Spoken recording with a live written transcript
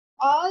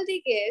all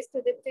the guests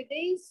to the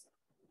today's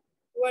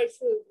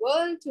virtual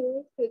world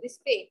tour to the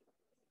Spain.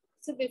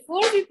 So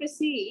before we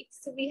proceed,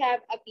 so we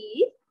have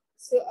Abir.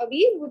 So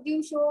Abir, would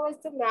you show us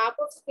the map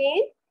of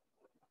Spain?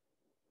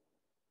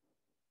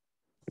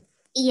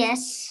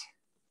 Yes.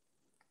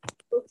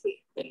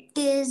 Okay. It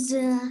is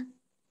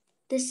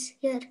this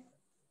here.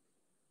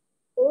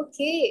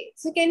 Okay.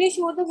 So can you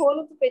show the whole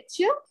of the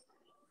picture?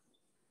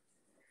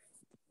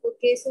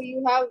 Okay, so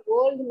you have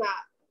world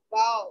map.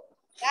 Wow,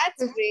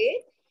 that's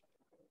great.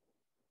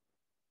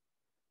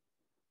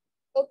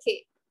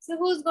 Okay, so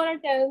who's gonna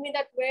tell me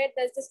that where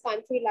does this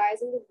country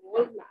lies in the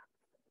world map?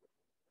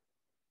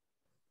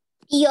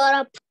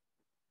 Europe.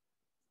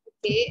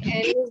 Okay,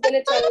 and who's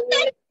gonna tell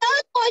me?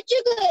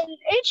 Portugal.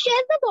 It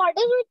shares the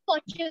border with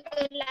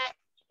Portugal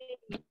actually.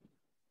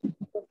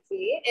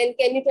 Okay, and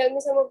can you tell me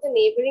some of the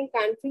neighboring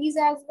countries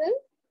as well?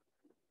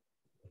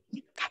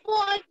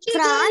 Portugal.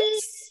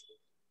 France.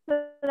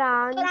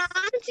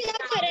 France, you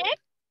are correct.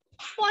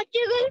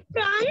 Portugal,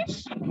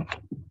 France.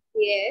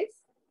 Yes.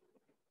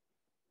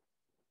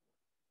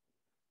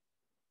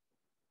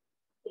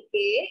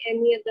 Okay,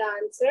 any other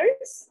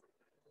answers?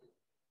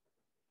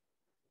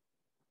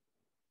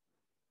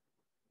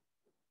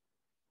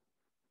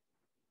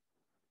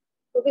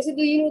 Okay, so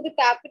do you know the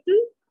capital?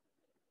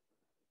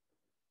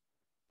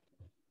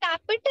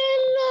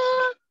 Capital,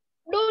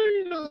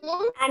 don't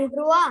know.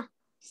 Andorra.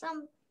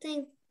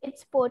 Something.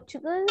 It's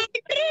Portugal.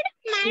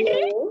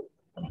 Madrid. No.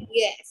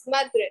 Yes,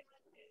 Madrid.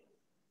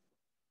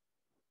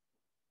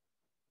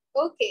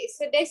 Okay,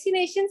 so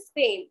destination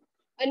Spain,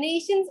 a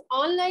nation's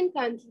online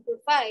country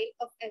profile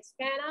of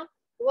España,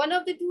 one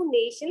of the two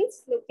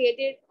nations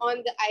located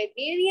on the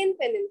Iberian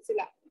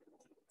Peninsula.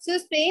 So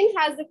Spain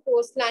has the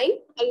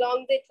coastline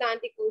along the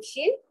Atlantic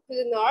Ocean to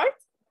the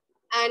north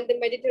and the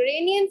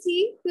Mediterranean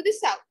Sea to the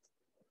south.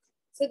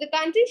 So the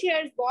country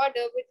shares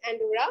border with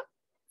Andorra,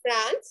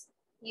 France,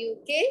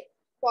 UK,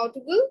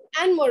 Portugal,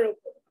 and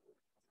Morocco.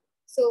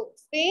 So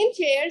Spain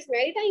shares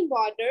maritime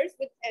borders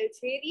with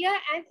Algeria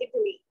and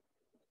Italy.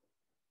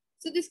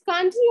 So this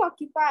country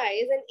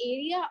occupies an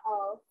area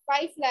of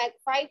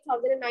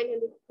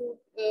 5,902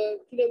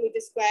 kilometer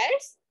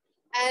squares,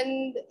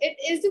 and it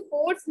is the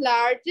fourth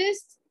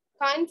largest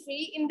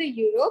country in the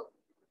Europe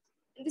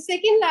and the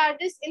second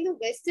largest in the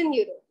Western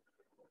Europe.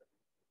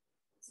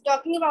 So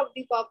talking about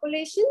the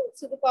population,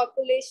 so the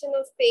population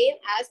of Spain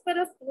as per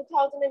of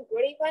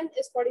 2021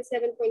 is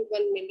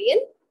 47.1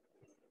 million,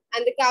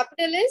 and the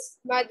capital is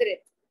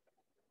Madrid.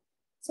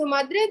 So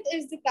Madrid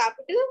is the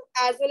capital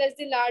as well as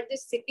the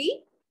largest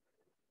city.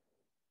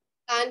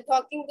 And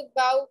talking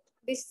about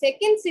the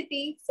second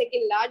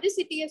largest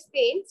city of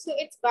Spain, so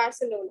it's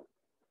Barcelona.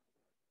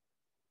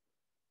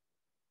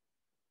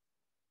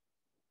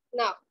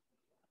 Now,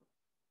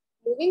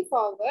 moving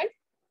forward,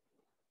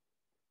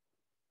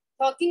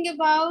 talking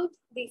about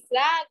the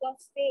flag of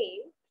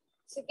Spain.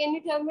 So can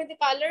you tell me the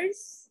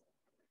colors?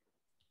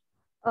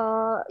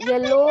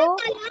 Yellow,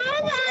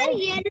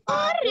 red,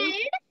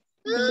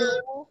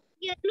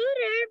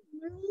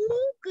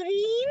 blue,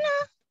 green.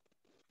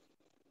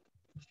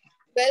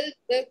 Well,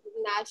 the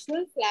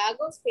national flag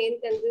of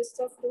Spain consists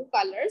of two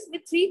colors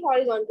with three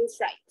horizontal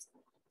stripes.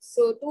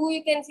 So two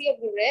you can see of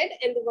the red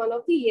and the one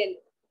of the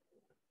yellow.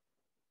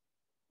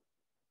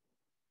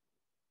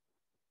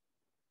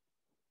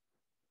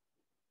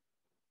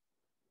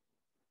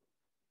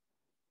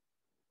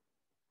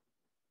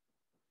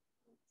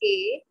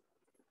 Okay.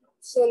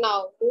 So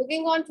now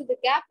moving on to the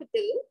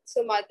capital.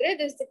 So Madrid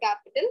is the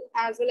capital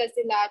as well as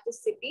the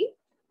largest city.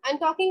 And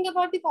talking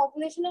about the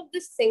population of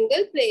this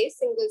single place,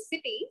 single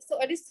city, so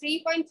it is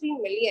 3.3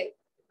 million.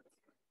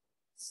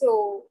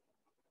 So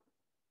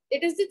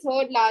it is the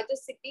third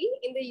largest city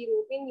in the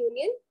European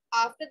Union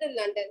after the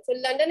London. So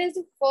London is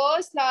the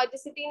first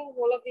largest city in the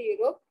whole of the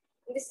Europe.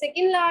 And the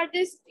second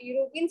largest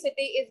European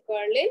city is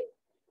Berlin.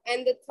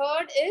 And the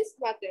third is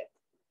Madrid.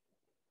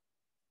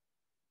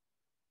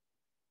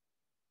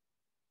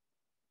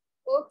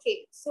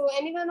 Okay, so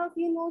anyone of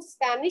you knows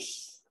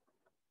Spanish?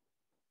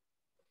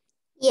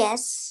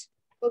 Yes.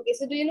 Okay,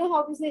 so do you know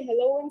how to say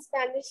hello in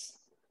Spanish?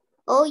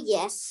 Oh,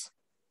 yes.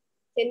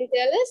 Can you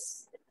tell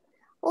us?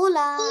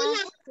 Hola.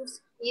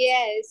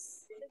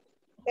 Yes,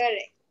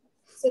 correct.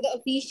 So the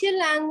official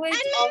language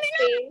of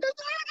Spain.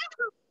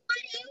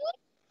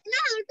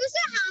 How to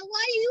say how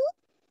are you?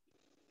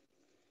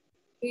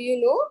 Do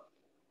you know?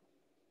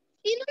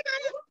 You know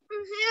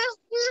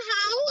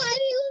how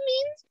are you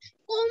means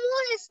 ¿Cómo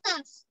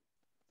estás?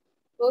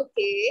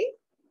 Okay.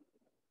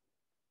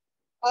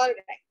 All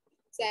right.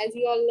 So as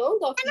you all know,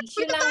 the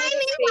official language of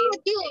Spain.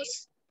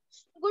 Adios.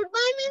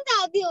 Goodbye means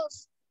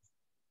adios.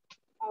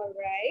 All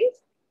right.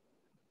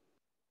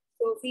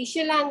 So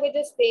official language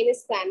of Spain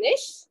is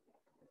Spanish.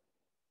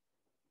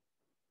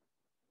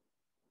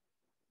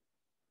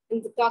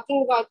 And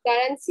talking about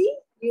currency,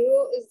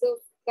 euro is the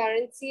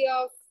currency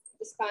of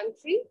this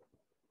country.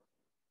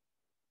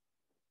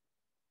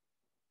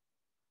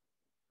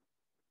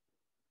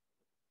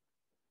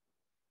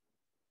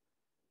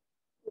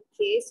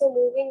 Okay, so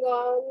moving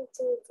on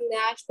to the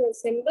national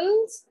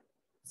symbols.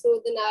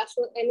 So the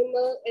national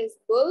animal is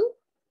bull.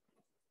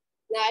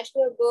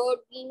 National bird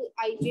being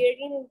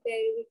Iberian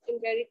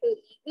imperial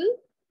eagle.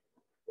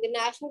 The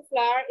national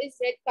flower is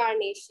red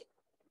carnation.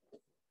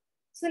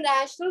 So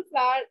national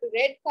flower,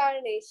 red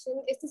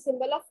carnation, is the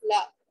symbol of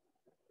love.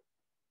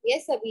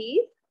 Yes,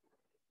 Abir?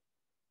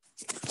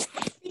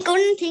 They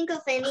couldn't think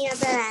of any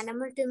other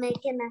animal to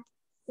make a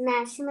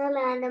national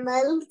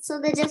animal, so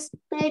they just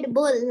made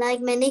bull,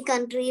 like many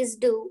countries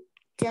do.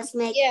 Just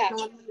make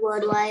not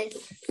worldwide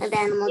the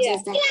animals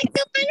as that. Like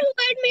the one who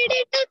had made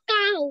it a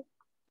cow.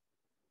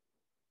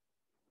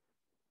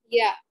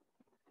 Yeah.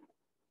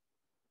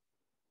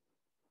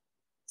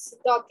 So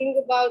talking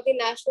about the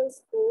national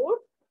sport,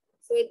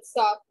 so it's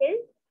soccer.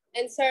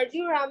 And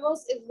Sergio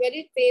Ramos is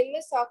very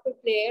famous soccer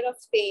player of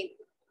Spain.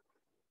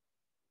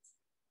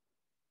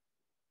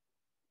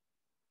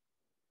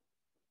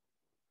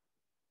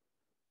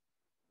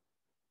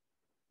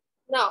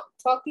 Now,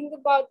 talking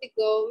about the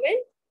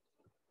government,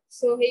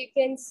 so here you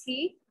can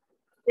see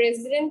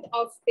President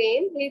of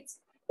Spain.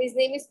 His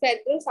name is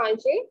Pedro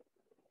Sanchez.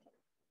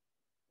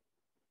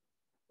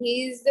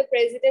 He is the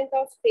President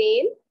of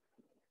Spain.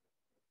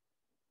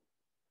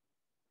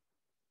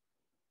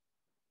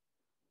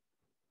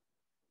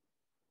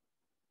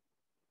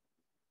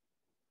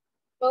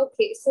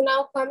 Okay, so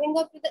now coming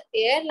up to the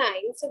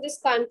airlines. So this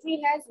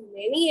country has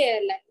many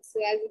airlines.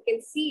 So as you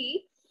can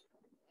see,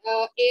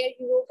 Air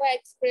Europa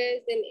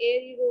Express, then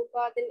Air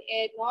Europa, then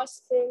Air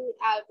Nostrum,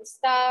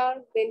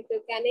 Alpestar, then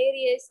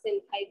Canarias,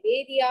 then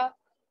Iberia,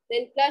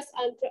 then plus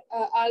ultra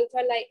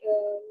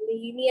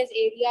linear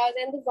areas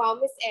and the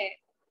warmest air.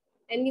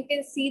 And you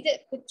can see the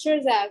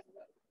pictures as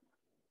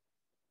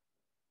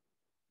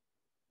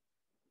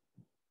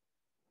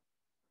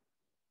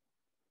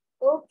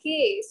well.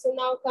 Okay, so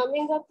now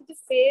coming up to the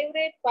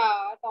favorite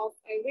part of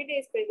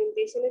everyday's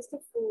presentation is the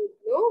food,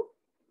 no?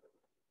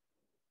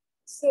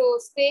 So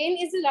Spain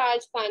is a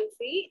large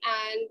country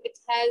and it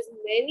has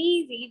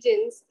many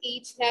regions,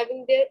 each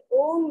having their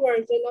own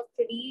version of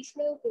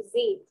traditional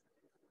cuisine.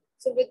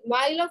 So with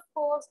mile of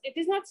course, it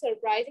is not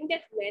surprising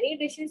that many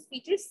dishes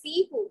feature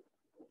seafood.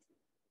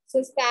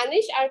 So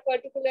Spanish are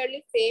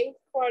particularly famed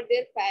for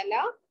their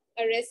paella,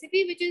 a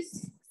recipe which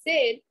is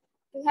said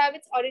to have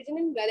its origin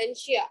in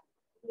Valencia,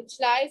 which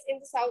lies in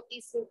the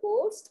southeastern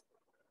coast.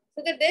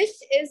 So the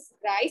dish is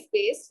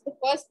rice-based. The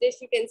first dish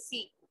you can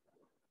see,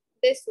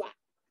 this one.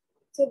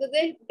 So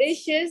the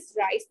dish is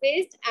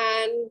rice-based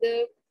and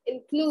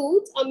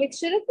includes a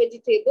mixture of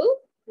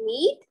vegetable,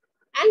 meat,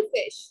 and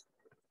fish,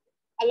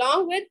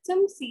 along with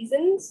some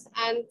seasonings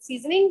and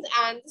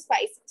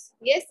spices.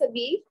 Yes,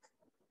 Abhi?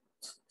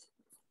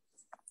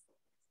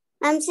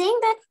 I'm saying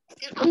that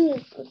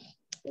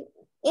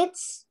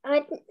it's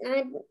I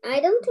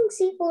don't think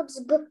seafood's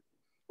good.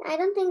 I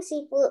don't think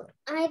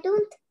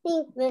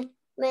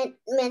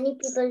many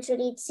people should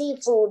eat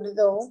seafood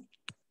though.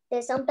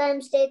 They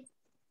sometimes take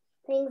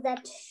things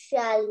that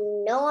shall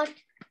not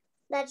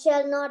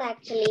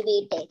actually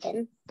be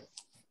taken.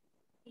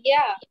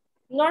 Yeah,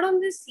 not on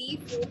the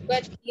seafood,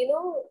 but you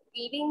know,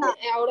 eating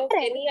out of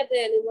any other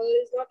animal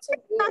is not so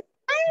good.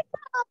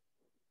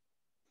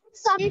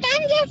 Sometimes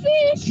I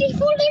feel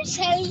seafood is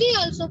healthy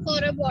also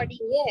for a body.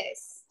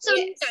 Yes.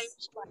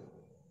 Sometimes.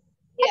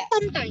 Yes. Yeah.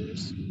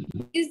 Sometimes.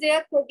 Because they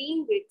are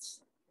protein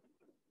rich.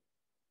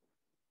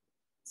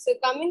 So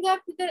coming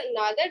up to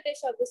another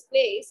dish of this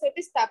place, so it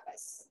is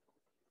tapas.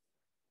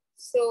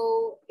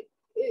 So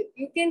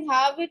you can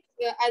have it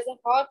as a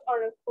hot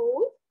or a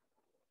cold.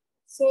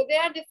 So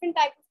there are different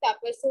types of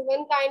tapas. So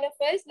one kind of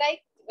is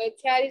like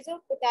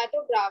chorizo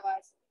potato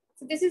bravas.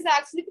 So this is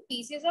actually the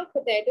pieces of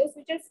potatoes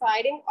which are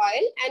fried in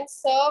oil and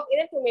served in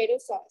a tomato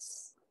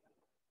sauce.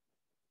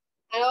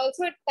 And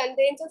also it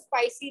contains a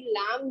spicy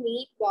lamb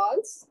meat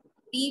balls,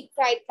 deep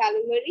fried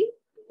calamari,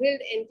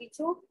 grilled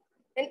antichoke,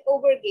 and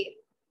aubergine.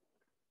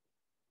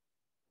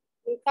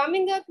 And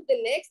coming up to the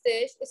next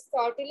dish is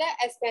tortilla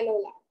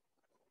espanola.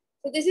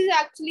 So this is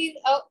actually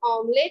an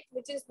omelette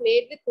which is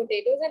made with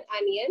potatoes and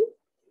onion.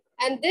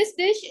 And this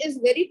dish is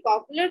very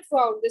popular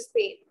throughout the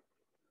Spain.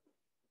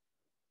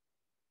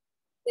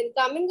 Then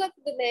coming up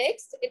to the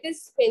next, it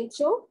is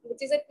pincho,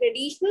 which is a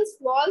traditional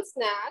small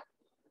snack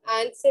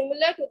and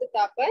similar to the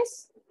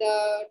tapas,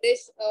 the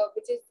dish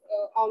which is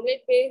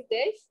omelette-based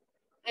dish.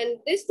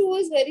 And this too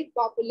is very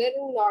popular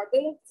in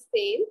northern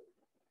Spain.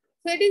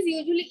 So it is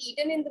usually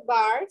eaten in the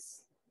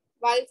bars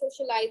while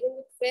socializing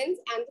with friends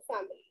and the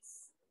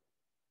families.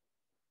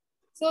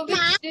 So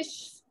which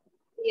dish?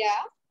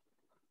 Yeah.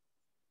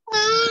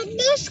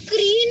 The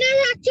screen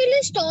has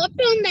actually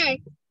stopped on that.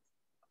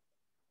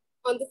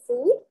 On the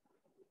food?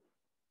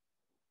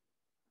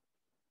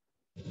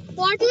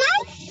 What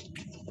now?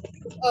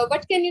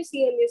 What can you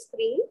see on your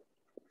screen?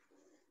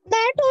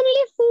 That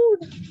only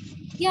food.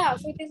 Yeah,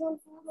 so it is on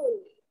food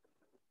only.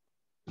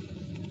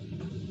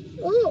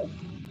 Oh.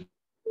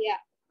 Yeah.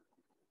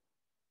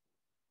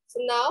 So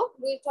now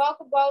we'll talk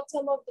about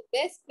some of the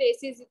best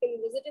places you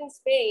can visit in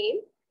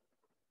Spain.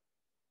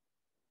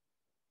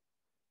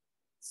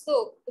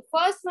 So the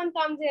first one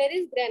comes here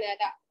is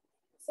Granada.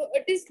 So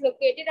it is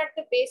located at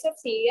the base of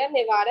Sierra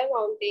Nevada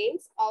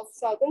mountains of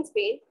southern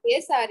Spain.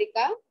 Yes,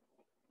 Sarika?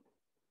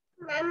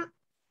 Ma'am,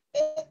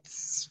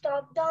 it's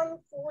stopped on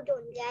food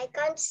only. I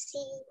can't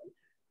see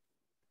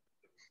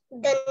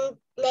the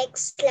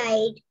next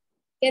slide.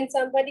 Can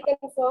somebody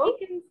confirm?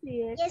 I can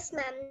see it. Yes,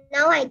 ma'am.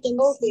 Now I can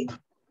see.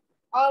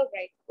 All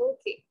right.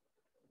 Okay.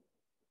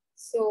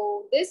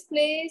 So this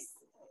place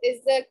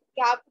is the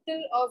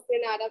capital of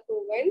Granada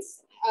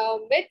province, a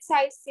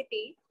mid-sized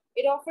city.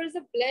 It offers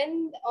a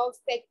blend of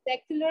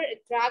spectacular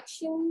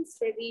attractions,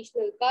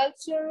 traditional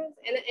cultures,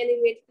 and an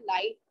animated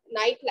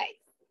nightlife.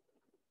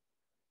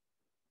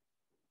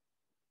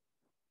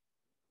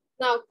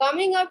 Now,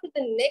 coming up to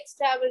the next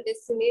travel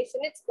destination,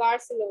 it's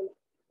Barcelona,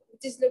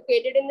 which is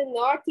located in the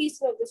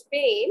northeast of the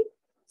Spain.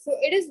 So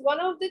it is one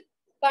of the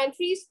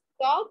country's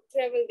top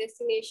travel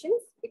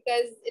destinations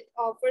because it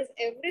offers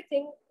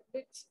everything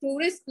which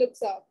tourists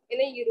looks up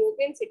in a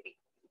European city.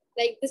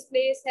 Like this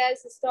place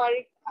has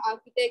historic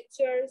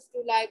architectures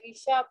to lively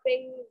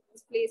shopping.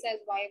 This place has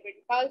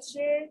vibrant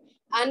culture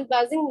and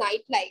buzzing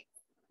nightlife.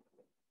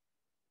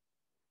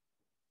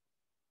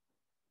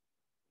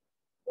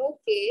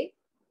 Okay.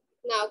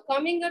 Now,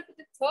 coming up to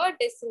the third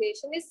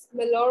destination is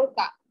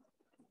Mallorca.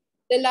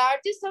 The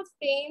largest of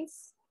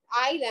Spain's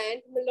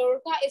island,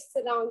 Mallorca is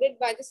surrounded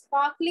by the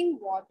sparkling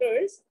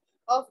waters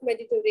of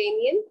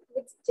Mediterranean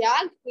with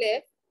jagged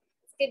cliff,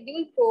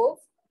 scheduled cove,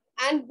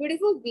 and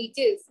beautiful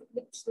beaches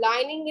which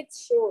lining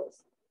its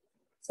shores.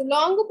 So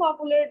long a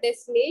popular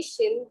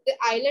destination, the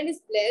island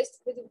is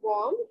blessed with a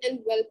warm and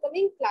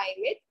welcoming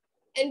climate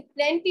and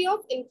plenty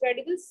of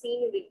incredible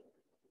scenery.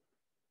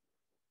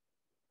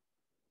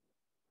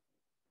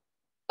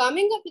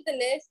 Coming up to the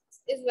next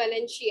is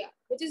Valencia,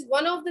 which is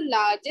one of the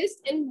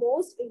largest and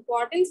most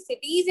important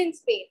cities in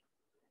Spain.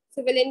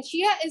 So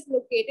Valencia is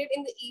located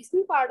in the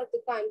eastern part of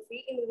the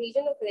country in the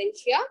region of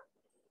Valencia.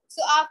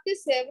 So after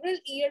several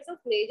years of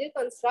major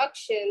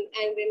construction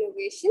and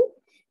renovation,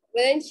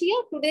 Valencia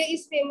today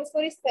is famous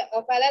for its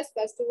palace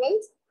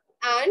festivals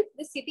and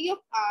the city of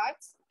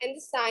arts and the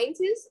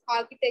sciences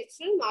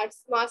architectural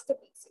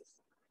masterpieces.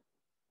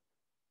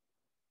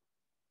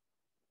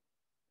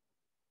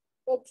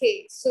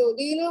 Okay, so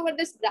do you know what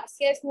this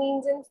gracias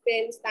means in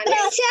Spanish?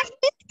 Gracias,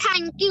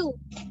 thank you.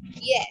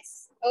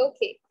 Yes,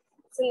 okay.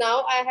 So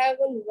now I have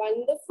a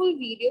wonderful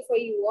video for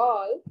you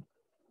all.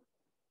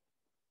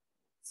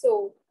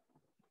 So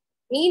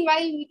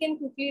meanwhile, we can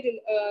quickly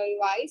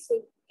revise.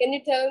 So can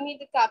you tell me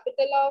the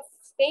capital of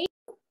Spain?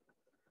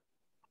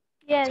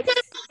 Yes.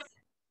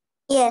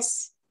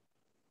 Yes.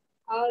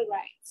 All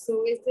right.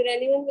 So is there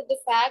anyone with the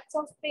facts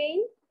of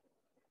Spain?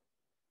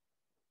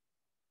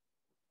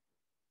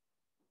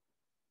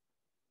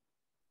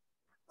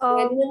 So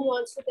anyone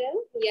wants to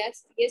tell?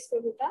 Yes,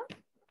 Rohita.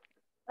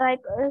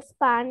 Like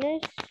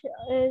Spanish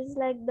is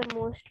like the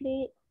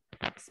mostly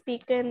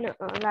spoken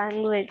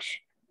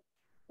language.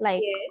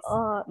 Like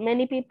yes.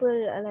 Many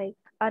people like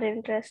are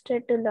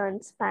interested to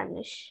learn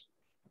Spanish.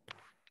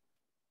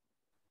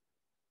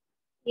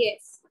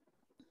 Yes.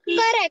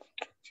 Correct.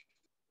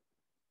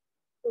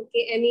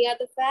 Okay. Any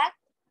other fact?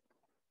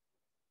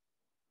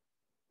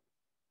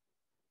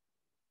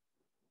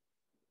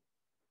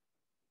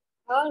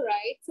 All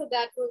right. So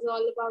that was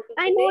all about the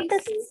I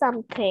noticed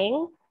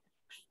something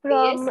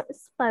from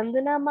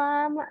Spandana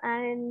ma'am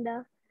and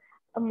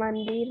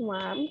Mandir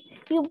ma'am.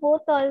 You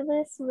both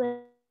always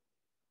wear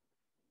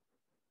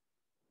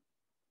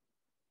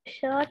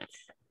shirts.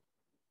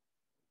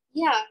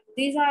 Yeah,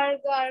 these are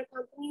our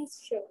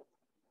company's show.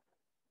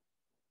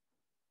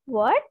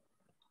 What?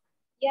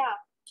 Yeah.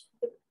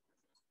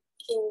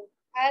 So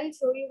I'll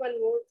show you one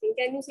more thing.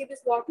 Can you see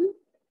this bottle?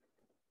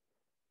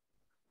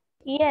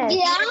 Yes.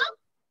 Yeah.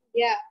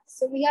 Yeah.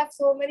 So we have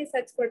so many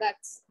such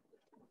products.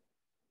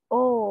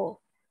 Oh.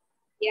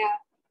 Yeah.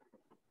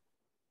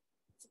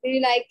 Do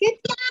you like it?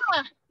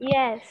 Yeah.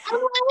 Yes.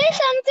 Something,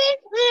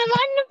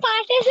 one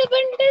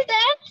participant is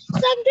there,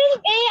 something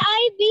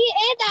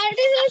AIBA, that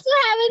is also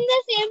having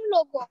the same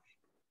logo.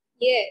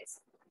 Yes.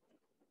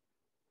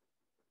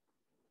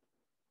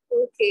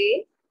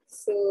 Okay.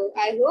 So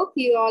I hope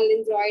you all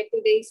enjoyed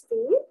today's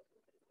tour.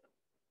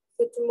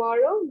 So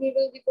tomorrow we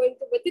will be going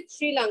to visit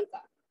Sri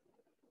Lanka.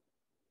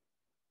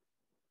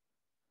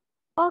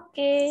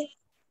 Okay.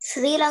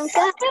 Sri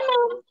Lanka.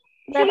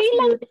 That's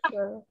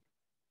beautiful.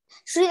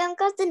 Sri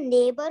Lanka is the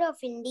neighbor of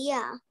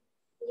India.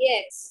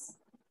 Yes.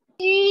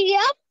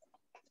 Yep.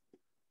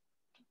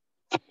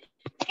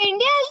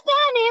 India is the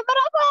neighbor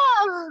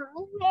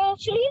of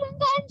Sri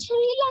Lanka, and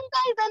Sri Lanka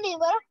is the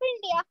neighbor of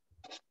India.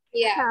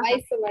 Yeah,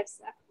 vice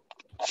versa.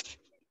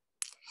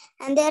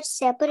 And they are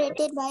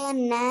separated by a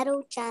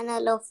narrow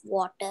channel of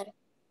water.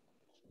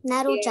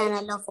 Narrow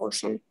channel of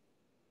ocean.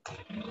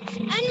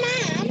 And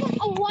ma'am,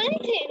 one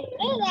thing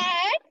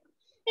that,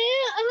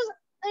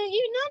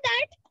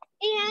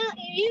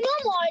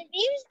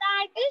 Maldives,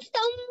 that is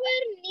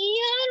somewhere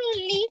near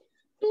only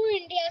to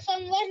India,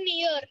 somewhere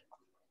near.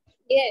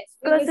 Yes.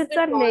 Because it's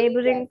a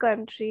neighboring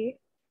country.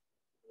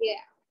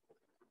 Yeah.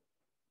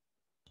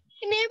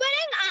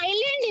 Neighboring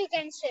island, you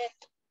can say.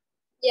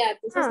 Yeah,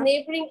 this is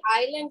neighboring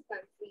island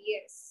country,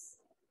 yes.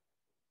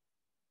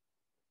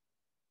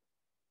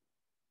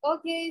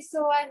 Okay,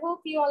 so I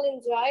hope you all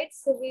enjoyed.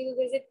 So we will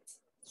visit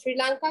Sri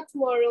Lanka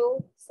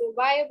tomorrow. So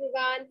bye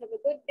everyone. Have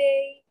a good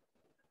day.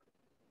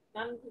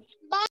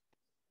 Bye.